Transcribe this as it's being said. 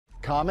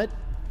comet,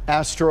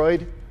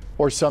 asteroid,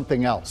 or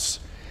something else?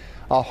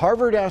 A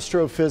Harvard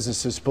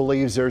astrophysicist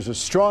believes there's a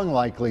strong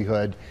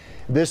likelihood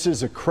this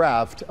is a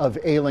craft of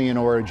alien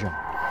origin.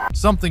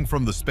 Something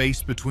from the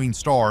space between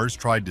stars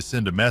tried to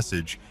send a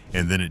message,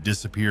 and then it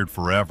disappeared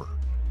forever.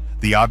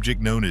 The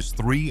object known as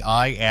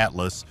 3I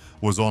Atlas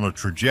was on a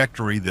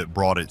trajectory that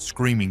brought it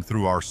screaming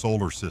through our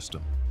solar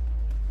system.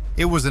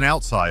 It was an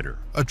outsider,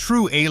 a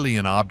true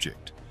alien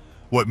object.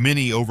 What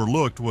many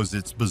overlooked was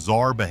its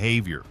bizarre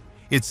behavior.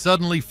 It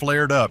suddenly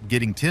flared up,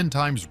 getting 10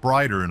 times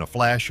brighter in a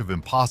flash of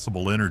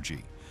impossible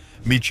energy.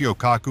 Michio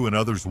Kaku and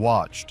others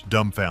watched,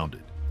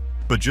 dumbfounded.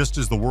 But just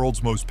as the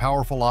world's most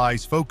powerful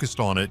eyes focused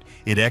on it,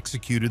 it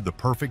executed the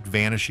perfect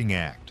vanishing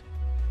act.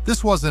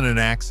 This wasn't an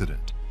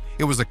accident.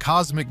 It was a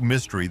cosmic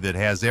mystery that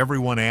has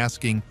everyone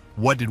asking,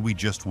 what did we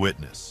just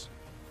witness?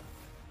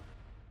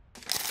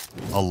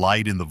 A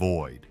light in the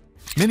void.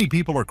 Many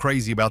people are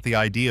crazy about the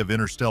idea of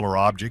interstellar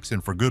objects,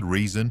 and for good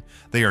reason.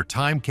 They are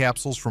time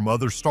capsules from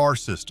other star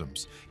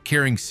systems,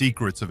 carrying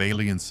secrets of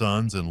alien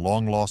suns and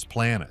long-lost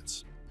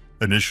planets.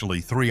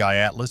 Initially, 3I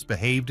Atlas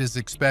behaved as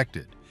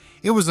expected.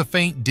 It was a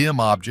faint, dim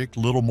object,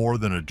 little more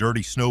than a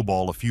dirty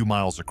snowball a few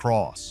miles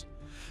across.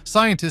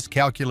 Scientists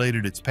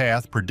calculated its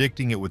path,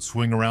 predicting it would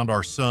swing around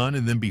our sun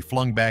and then be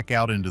flung back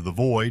out into the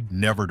void,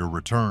 never to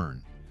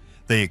return.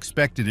 They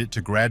expected it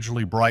to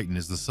gradually brighten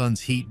as the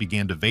sun's heat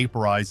began to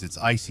vaporize its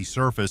icy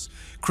surface,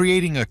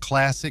 creating a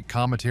classic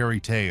cometary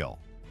tale.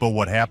 But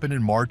what happened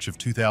in March of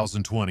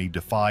 2020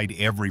 defied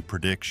every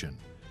prediction.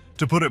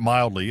 To put it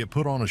mildly, it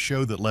put on a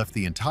show that left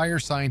the entire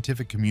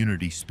scientific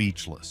community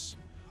speechless.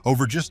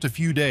 Over just a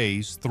few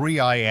days,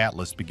 3I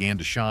Atlas began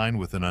to shine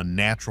with an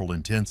unnatural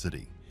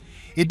intensity.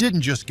 It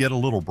didn't just get a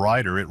little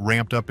brighter, it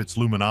ramped up its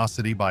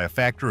luminosity by a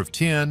factor of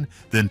 10,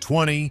 then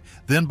 20,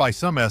 then by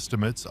some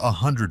estimates,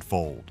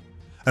 100-fold.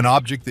 An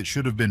object that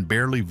should have been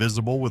barely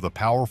visible with a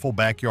powerful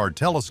backyard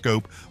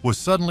telescope was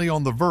suddenly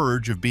on the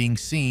verge of being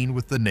seen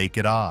with the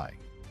naked eye.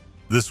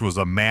 This was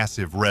a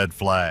massive red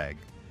flag.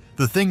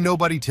 The thing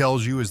nobody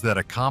tells you is that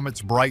a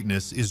comet's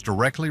brightness is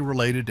directly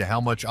related to how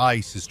much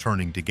ice is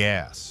turning to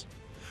gas.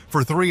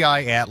 For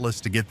 3I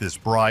Atlas to get this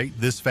bright,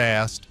 this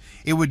fast,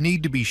 it would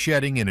need to be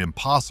shedding an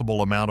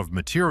impossible amount of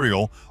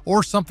material,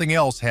 or something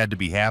else had to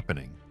be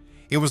happening.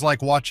 It was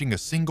like watching a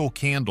single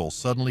candle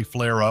suddenly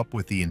flare up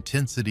with the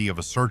intensity of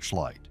a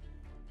searchlight.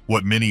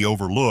 What many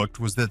overlooked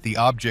was that the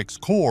object's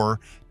core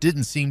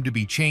didn't seem to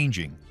be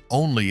changing,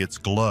 only its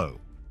glow.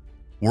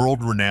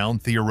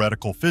 World-renowned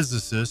theoretical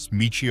physicist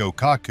Michio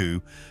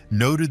Kaku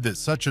noted that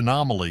such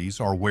anomalies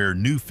are where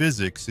new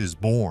physics is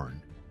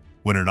born.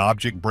 When an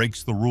object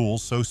breaks the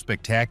rules so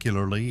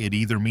spectacularly, it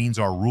either means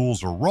our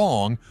rules are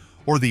wrong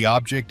or the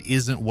object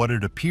isn't what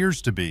it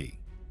appears to be.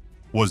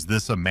 Was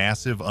this a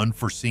massive,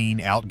 unforeseen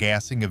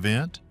outgassing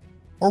event?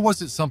 Or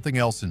was it something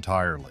else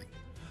entirely?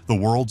 The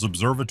world's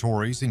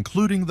observatories,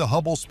 including the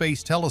Hubble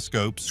Space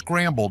Telescope,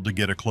 scrambled to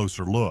get a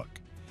closer look.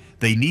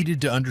 They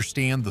needed to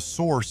understand the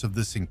source of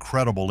this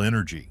incredible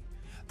energy.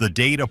 The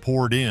data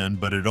poured in,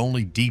 but it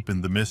only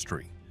deepened the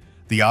mystery.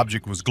 The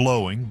object was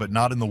glowing, but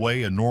not in the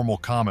way a normal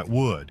comet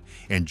would,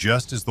 and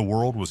just as the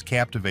world was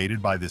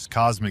captivated by this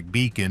cosmic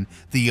beacon,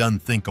 the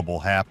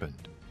unthinkable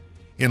happened.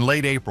 In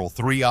late April,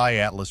 3I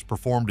Atlas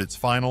performed its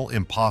final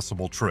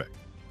impossible trick.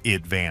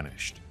 It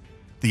vanished.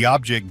 The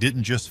object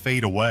didn't just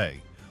fade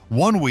away.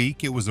 One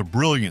week, it was a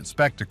brilliant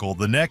spectacle.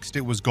 The next,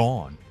 it was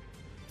gone.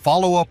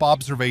 Follow-up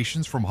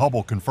observations from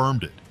Hubble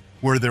confirmed it.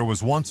 Where there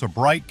was once a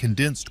bright,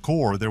 condensed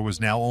core, there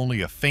was now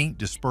only a faint,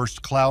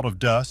 dispersed cloud of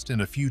dust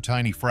and a few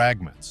tiny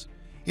fragments.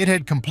 It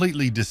had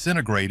completely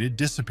disintegrated,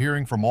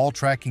 disappearing from all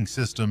tracking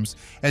systems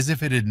as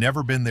if it had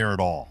never been there at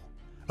all.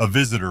 A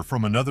visitor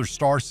from another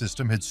star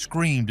system had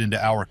screamed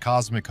into our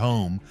cosmic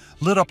home,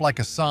 lit up like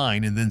a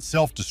sign, and then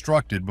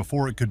self-destructed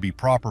before it could be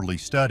properly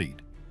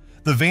studied.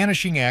 The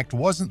vanishing act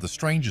wasn't the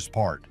strangest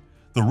part.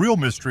 The real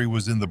mystery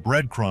was in the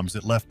breadcrumbs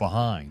it left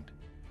behind.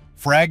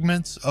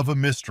 Fragments of a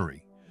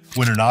mystery.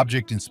 When an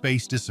object in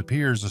space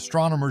disappears,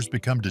 astronomers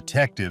become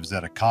detectives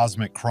at a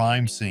cosmic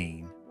crime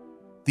scene.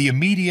 The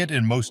immediate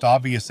and most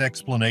obvious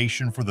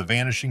explanation for the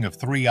vanishing of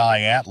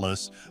 3I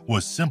Atlas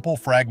was simple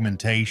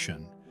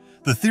fragmentation.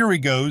 The theory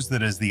goes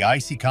that as the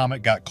icy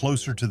comet got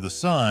closer to the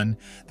sun,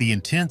 the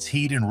intense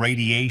heat and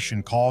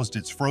radiation caused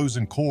its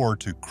frozen core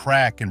to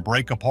crack and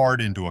break apart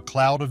into a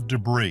cloud of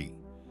debris.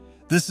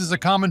 This is a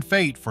common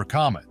fate for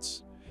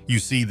comets. You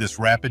see, this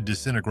rapid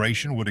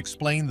disintegration would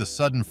explain the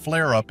sudden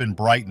flare-up in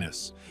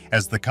brightness.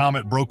 As the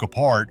comet broke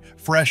apart,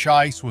 fresh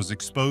ice was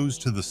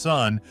exposed to the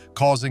sun,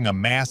 causing a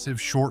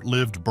massive,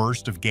 short-lived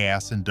burst of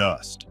gas and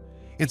dust.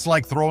 It's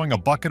like throwing a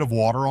bucket of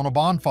water on a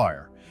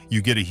bonfire.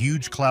 You get a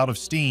huge cloud of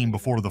steam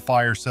before the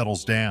fire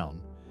settles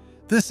down.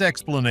 This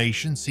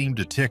explanation seemed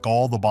to tick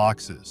all the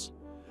boxes.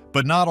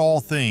 But not all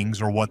things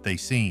are what they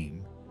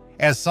seem.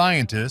 As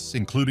scientists,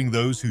 including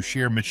those who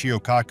share Michio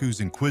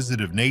Kaku's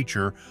inquisitive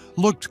nature,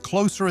 looked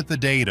closer at the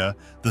data,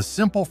 the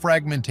simple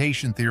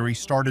fragmentation theory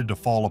started to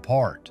fall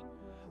apart.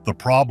 The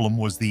problem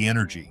was the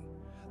energy.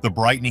 The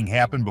brightening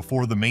happened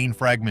before the main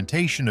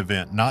fragmentation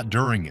event, not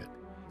during it.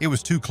 It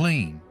was too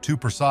clean, too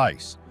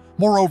precise.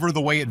 Moreover,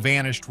 the way it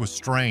vanished was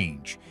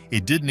strange.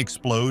 It didn't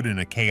explode in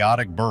a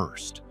chaotic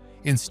burst.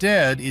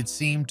 Instead, it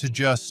seemed to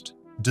just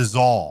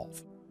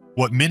dissolve.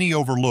 What many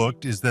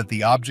overlooked is that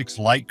the object's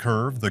light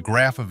curve, the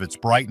graph of its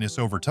brightness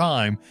over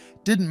time,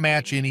 didn't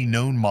match any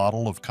known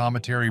model of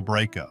cometary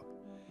breakup.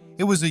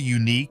 It was a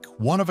unique,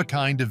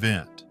 one-of-a-kind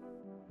event.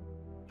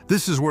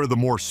 This is where the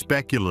more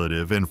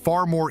speculative and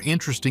far more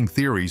interesting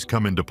theories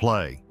come into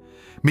play.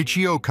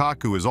 Michio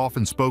Kaku has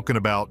often spoken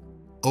about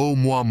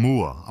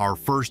Oumuamua, our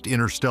first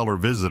interstellar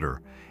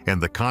visitor, and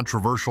the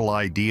controversial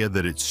idea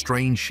that its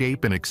strange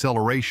shape and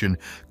acceleration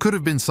could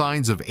have been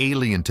signs of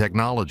alien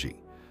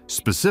technology,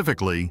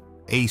 specifically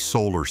a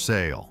solar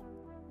sail.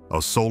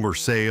 A solar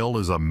sail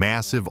is a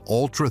massive,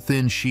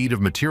 ultra-thin sheet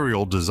of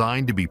material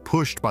designed to be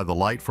pushed by the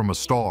light from a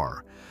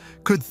star.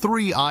 Could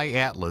 3I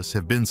Atlas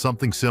have been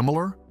something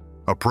similar?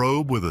 A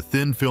probe with a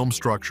thin film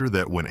structure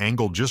that, when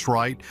angled just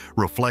right,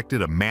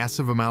 reflected a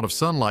massive amount of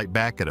sunlight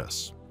back at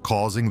us,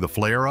 causing the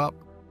flare-up?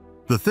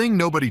 The thing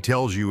nobody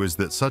tells you is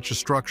that such a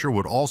structure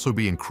would also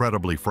be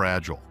incredibly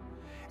fragile.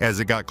 As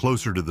it got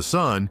closer to the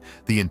sun,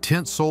 the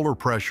intense solar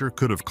pressure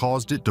could have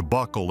caused it to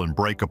buckle and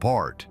break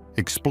apart,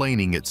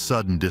 explaining its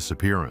sudden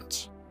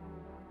disappearance.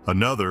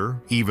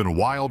 Another, even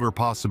wilder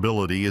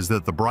possibility is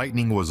that the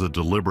brightening was a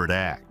deliberate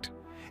act.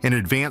 An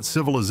advanced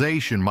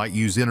civilization might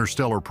use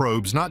interstellar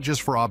probes not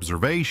just for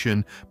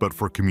observation, but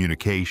for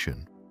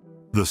communication.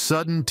 The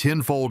sudden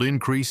tenfold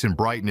increase in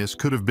brightness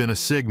could have been a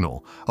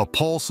signal, a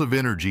pulse of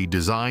energy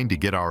designed to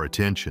get our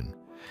attention.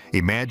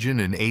 Imagine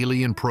an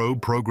alien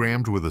probe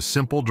programmed with a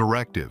simple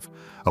directive.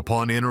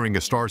 Upon entering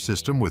a star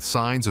system with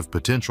signs of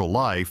potential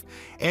life,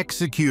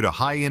 execute a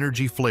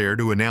high-energy flare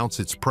to announce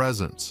its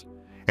presence.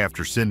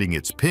 After sending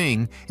its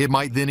ping, it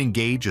might then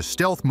engage a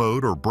stealth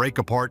mode or break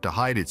apart to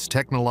hide its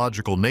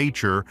technological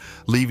nature,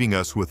 leaving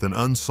us with an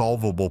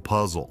unsolvable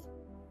puzzle.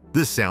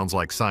 This sounds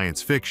like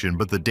science fiction,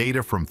 but the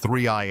data from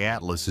 3I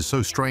Atlas is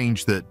so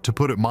strange that, to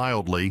put it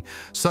mildly,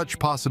 such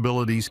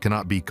possibilities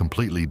cannot be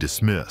completely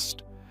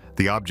dismissed.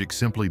 The object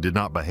simply did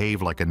not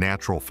behave like a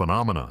natural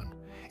phenomenon.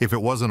 If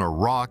it wasn't a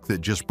rock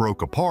that just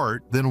broke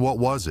apart, then what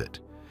was it?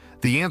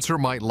 The answer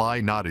might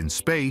lie not in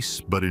space,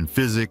 but in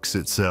physics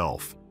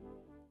itself.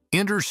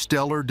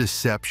 Interstellar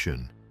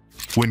deception.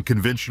 When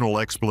conventional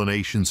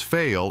explanations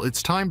fail,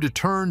 it's time to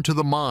turn to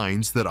the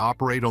minds that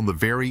operate on the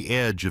very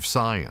edge of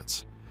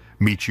science.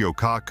 Michio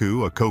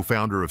Kaku, a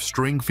co-founder of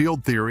string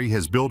field theory,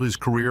 has built his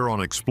career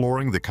on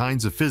exploring the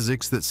kinds of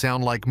physics that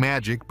sound like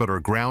magic but are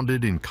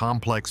grounded in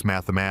complex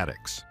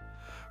mathematics.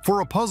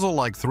 For a puzzle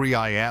like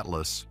 3I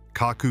Atlas,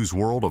 Kaku's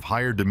world of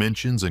higher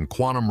dimensions and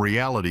quantum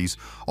realities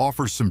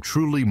offers some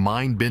truly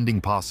mind-bending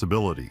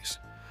possibilities.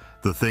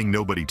 The thing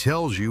nobody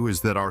tells you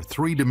is that our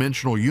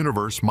three-dimensional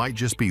universe might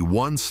just be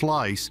one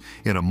slice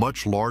in a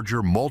much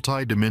larger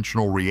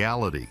multi-dimensional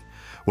reality,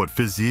 what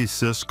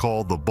physicists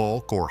call the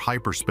bulk or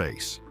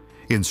hyperspace.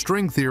 In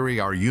string theory,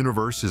 our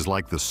universe is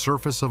like the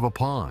surface of a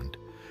pond.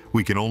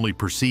 We can only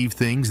perceive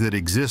things that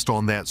exist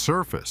on that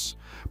surface.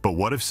 But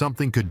what if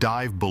something could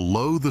dive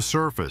below the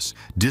surface,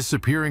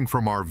 disappearing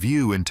from our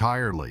view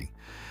entirely?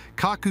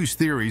 Kaku's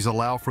theories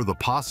allow for the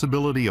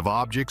possibility of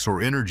objects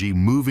or energy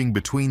moving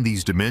between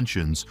these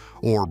dimensions,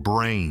 or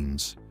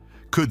brains.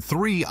 Could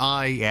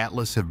 3I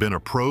Atlas have been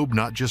a probe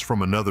not just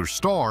from another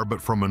star,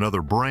 but from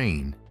another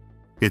brain?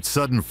 Its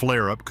sudden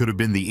flare-up could have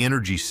been the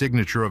energy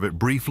signature of it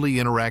briefly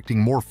interacting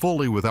more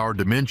fully with our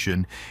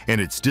dimension, and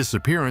its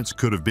disappearance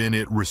could have been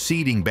it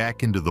receding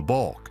back into the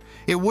bulk.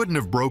 It wouldn't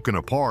have broken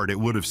apart, it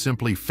would have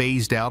simply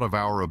phased out of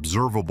our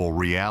observable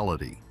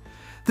reality.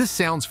 This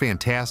sounds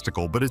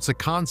fantastical, but it's a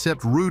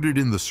concept rooted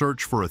in the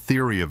search for a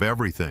theory of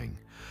everything.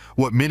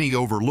 What many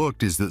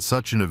overlooked is that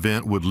such an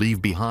event would leave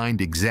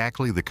behind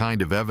exactly the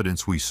kind of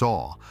evidence we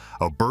saw,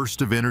 a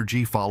burst of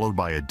energy followed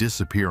by a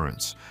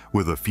disappearance,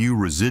 with a few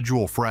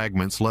residual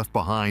fragments left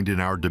behind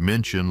in our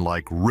dimension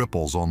like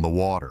ripples on the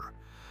water.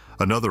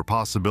 Another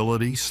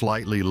possibility,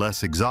 slightly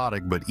less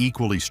exotic but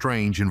equally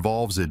strange,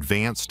 involves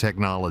advanced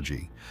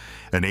technology.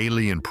 An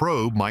alien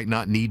probe might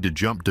not need to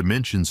jump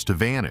dimensions to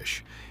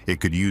vanish. It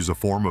could use a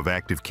form of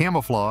active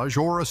camouflage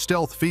or a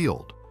stealth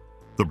field.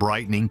 The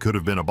brightening could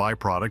have been a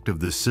byproduct of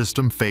this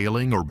system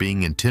failing or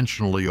being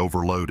intentionally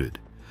overloaded.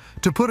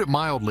 To put it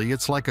mildly,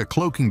 it's like a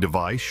cloaking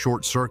device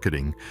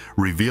short-circuiting,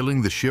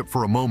 revealing the ship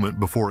for a moment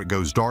before it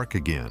goes dark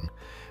again.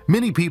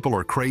 Many people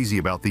are crazy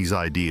about these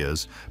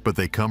ideas, but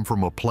they come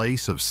from a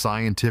place of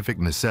scientific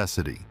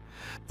necessity.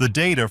 The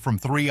data from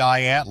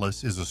 3I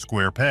Atlas is a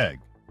square peg,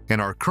 and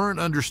our current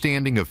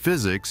understanding of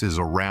physics is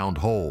a round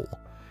hole.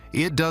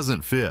 It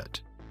doesn't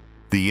fit.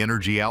 The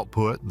energy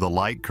output, the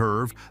light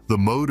curve, the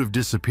mode of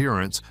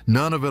disappearance,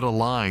 none of it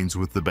aligns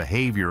with the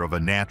behavior of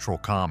a natural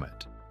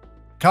comet.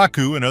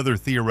 Kaku and other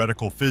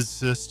theoretical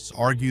physicists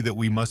argue that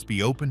we must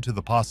be open to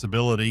the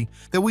possibility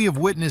that we have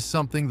witnessed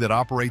something that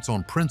operates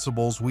on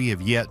principles we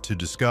have yet to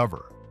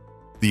discover.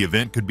 The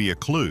event could be a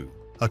clue,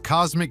 a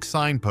cosmic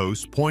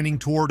signpost pointing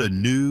toward a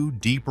new,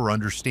 deeper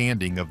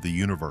understanding of the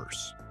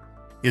universe.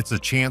 It's a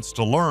chance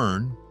to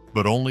learn,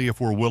 but only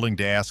if we're willing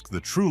to ask the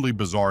truly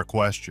bizarre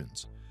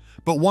questions.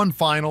 But one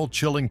final,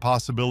 chilling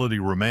possibility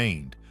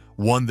remained,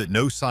 one that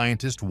no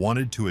scientist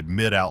wanted to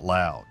admit out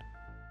loud.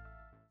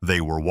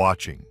 They were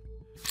watching.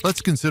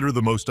 Let's consider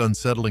the most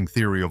unsettling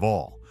theory of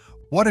all.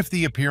 What if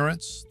the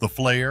appearance, the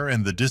flare,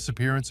 and the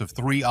disappearance of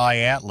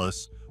 3I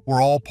Atlas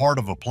were all part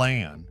of a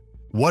plan?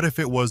 What if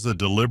it was a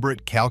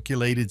deliberate,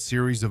 calculated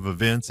series of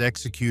events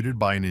executed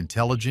by an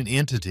intelligent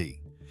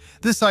entity?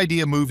 This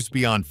idea moves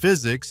beyond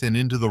physics and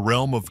into the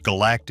realm of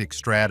galactic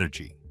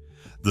strategy.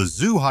 The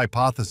zoo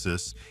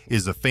hypothesis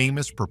is a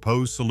famous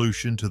proposed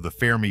solution to the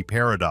Fermi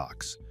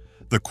paradox,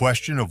 the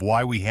question of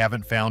why we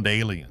haven't found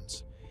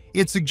aliens.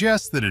 It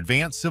suggests that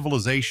advanced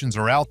civilizations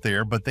are out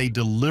there, but they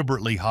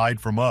deliberately hide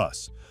from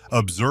us,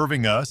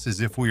 observing us as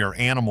if we are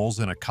animals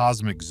in a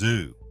cosmic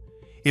zoo.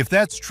 If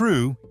that's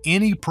true,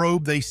 any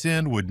probe they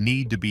send would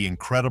need to be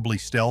incredibly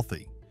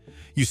stealthy.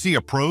 You see,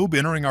 a probe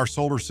entering our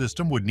solar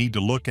system would need to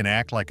look and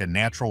act like a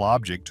natural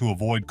object to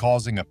avoid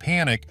causing a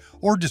panic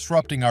or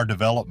disrupting our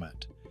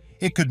development.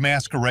 It could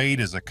masquerade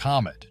as a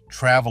comet,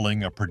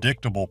 traveling a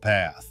predictable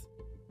path.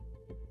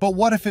 But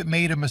what if it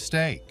made a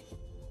mistake?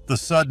 The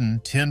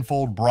sudden,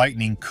 tenfold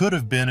brightening could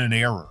have been an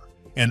error,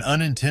 an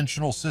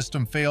unintentional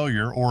system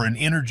failure, or an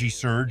energy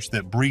surge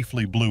that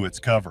briefly blew its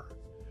cover.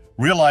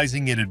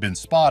 Realizing it had been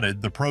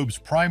spotted, the probe's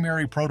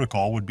primary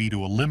protocol would be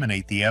to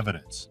eliminate the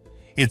evidence.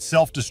 Its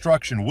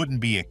self-destruction wouldn't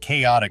be a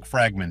chaotic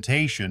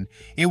fragmentation,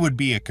 it would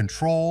be a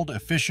controlled,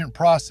 efficient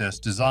process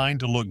designed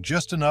to look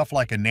just enough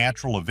like a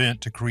natural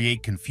event to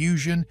create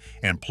confusion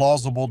and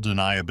plausible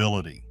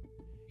deniability.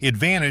 It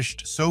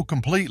vanished so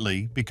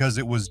completely because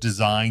it was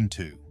designed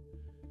to.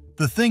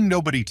 The thing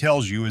nobody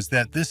tells you is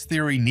that this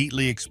theory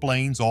neatly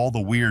explains all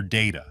the weird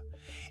data.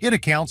 It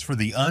accounts for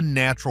the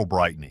unnatural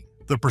brightening,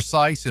 the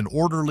precise and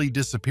orderly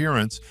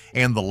disappearance,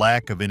 and the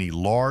lack of any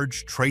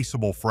large,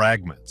 traceable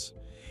fragments.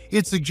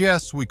 It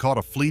suggests we caught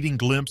a fleeting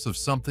glimpse of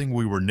something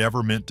we were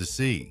never meant to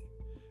see.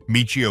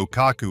 Michio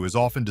Kaku has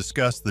often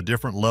discussed the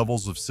different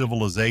levels of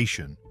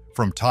civilization,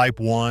 from Type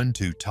 1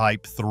 to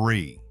Type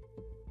 3.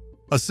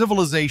 A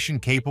civilization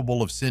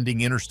capable of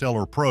sending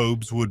interstellar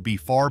probes would be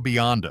far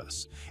beyond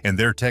us, and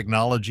their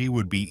technology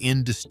would be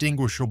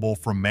indistinguishable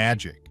from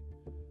magic.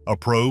 A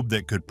probe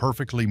that could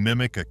perfectly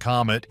mimic a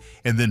comet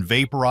and then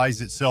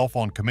vaporize itself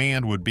on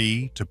command would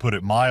be, to put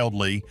it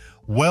mildly,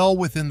 well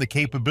within the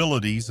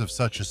capabilities of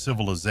such a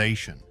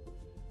civilization.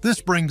 This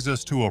brings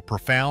us to a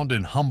profound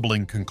and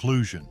humbling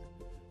conclusion.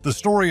 The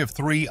story of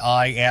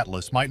 3I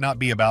Atlas might not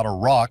be about a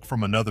rock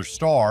from another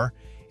star,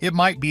 it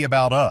might be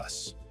about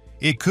us.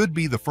 It could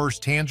be the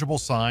first tangible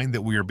sign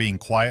that we are being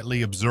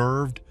quietly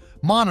observed,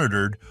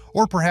 monitored,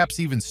 or perhaps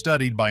even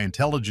studied by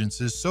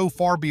intelligences so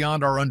far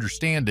beyond our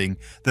understanding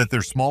that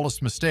their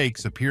smallest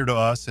mistakes appear to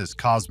us as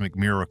cosmic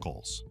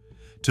miracles.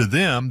 To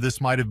them,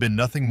 this might have been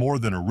nothing more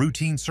than a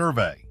routine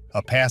survey,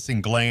 a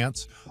passing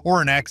glance,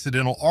 or an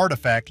accidental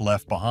artifact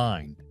left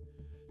behind.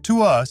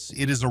 To us,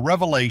 it is a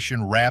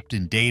revelation wrapped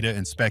in data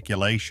and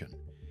speculation.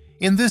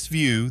 In this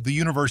view, the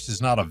universe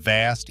is not a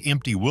vast,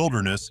 empty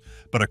wilderness,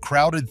 but a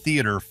crowded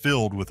theater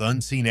filled with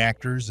unseen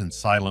actors and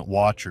silent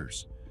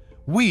watchers.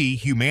 We,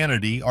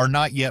 humanity, are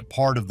not yet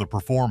part of the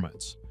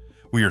performance.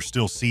 We are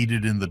still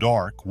seated in the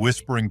dark,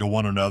 whispering to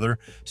one another,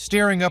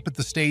 staring up at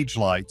the stage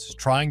lights,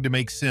 trying to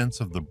make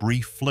sense of the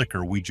brief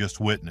flicker we just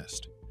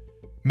witnessed.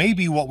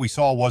 Maybe what we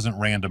saw wasn't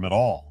random at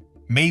all.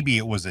 Maybe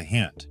it was a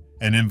hint,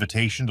 an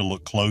invitation to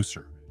look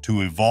closer,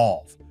 to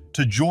evolve,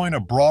 to join a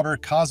broader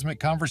cosmic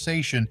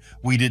conversation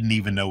we didn't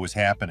even know was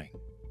happening.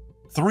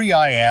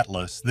 3I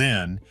Atlas,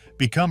 then,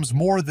 becomes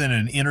more than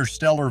an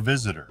interstellar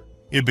visitor.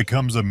 It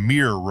becomes a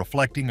mirror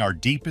reflecting our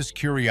deepest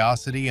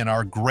curiosity and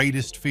our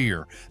greatest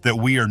fear that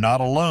we are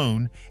not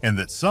alone and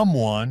that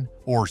someone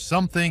or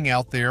something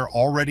out there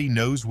already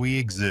knows we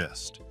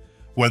exist.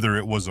 Whether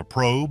it was a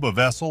probe, a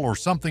vessel, or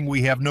something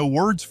we have no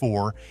words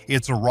for,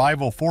 its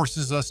arrival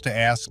forces us to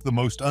ask the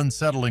most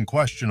unsettling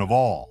question of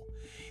all.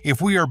 If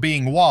we are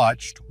being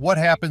watched, what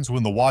happens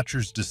when the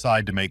watchers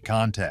decide to make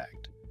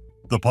contact?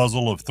 The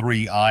puzzle of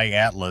 3I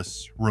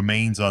Atlas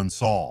remains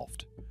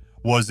unsolved.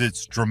 Was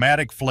its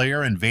dramatic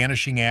flare and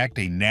vanishing act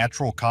a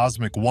natural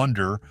cosmic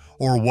wonder,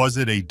 or was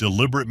it a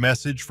deliberate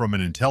message from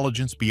an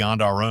intelligence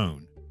beyond our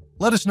own?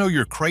 Let us know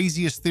your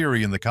craziest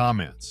theory in the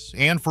comments,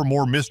 and for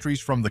more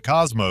mysteries from the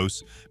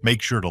cosmos,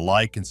 make sure to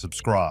like and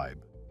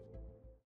subscribe.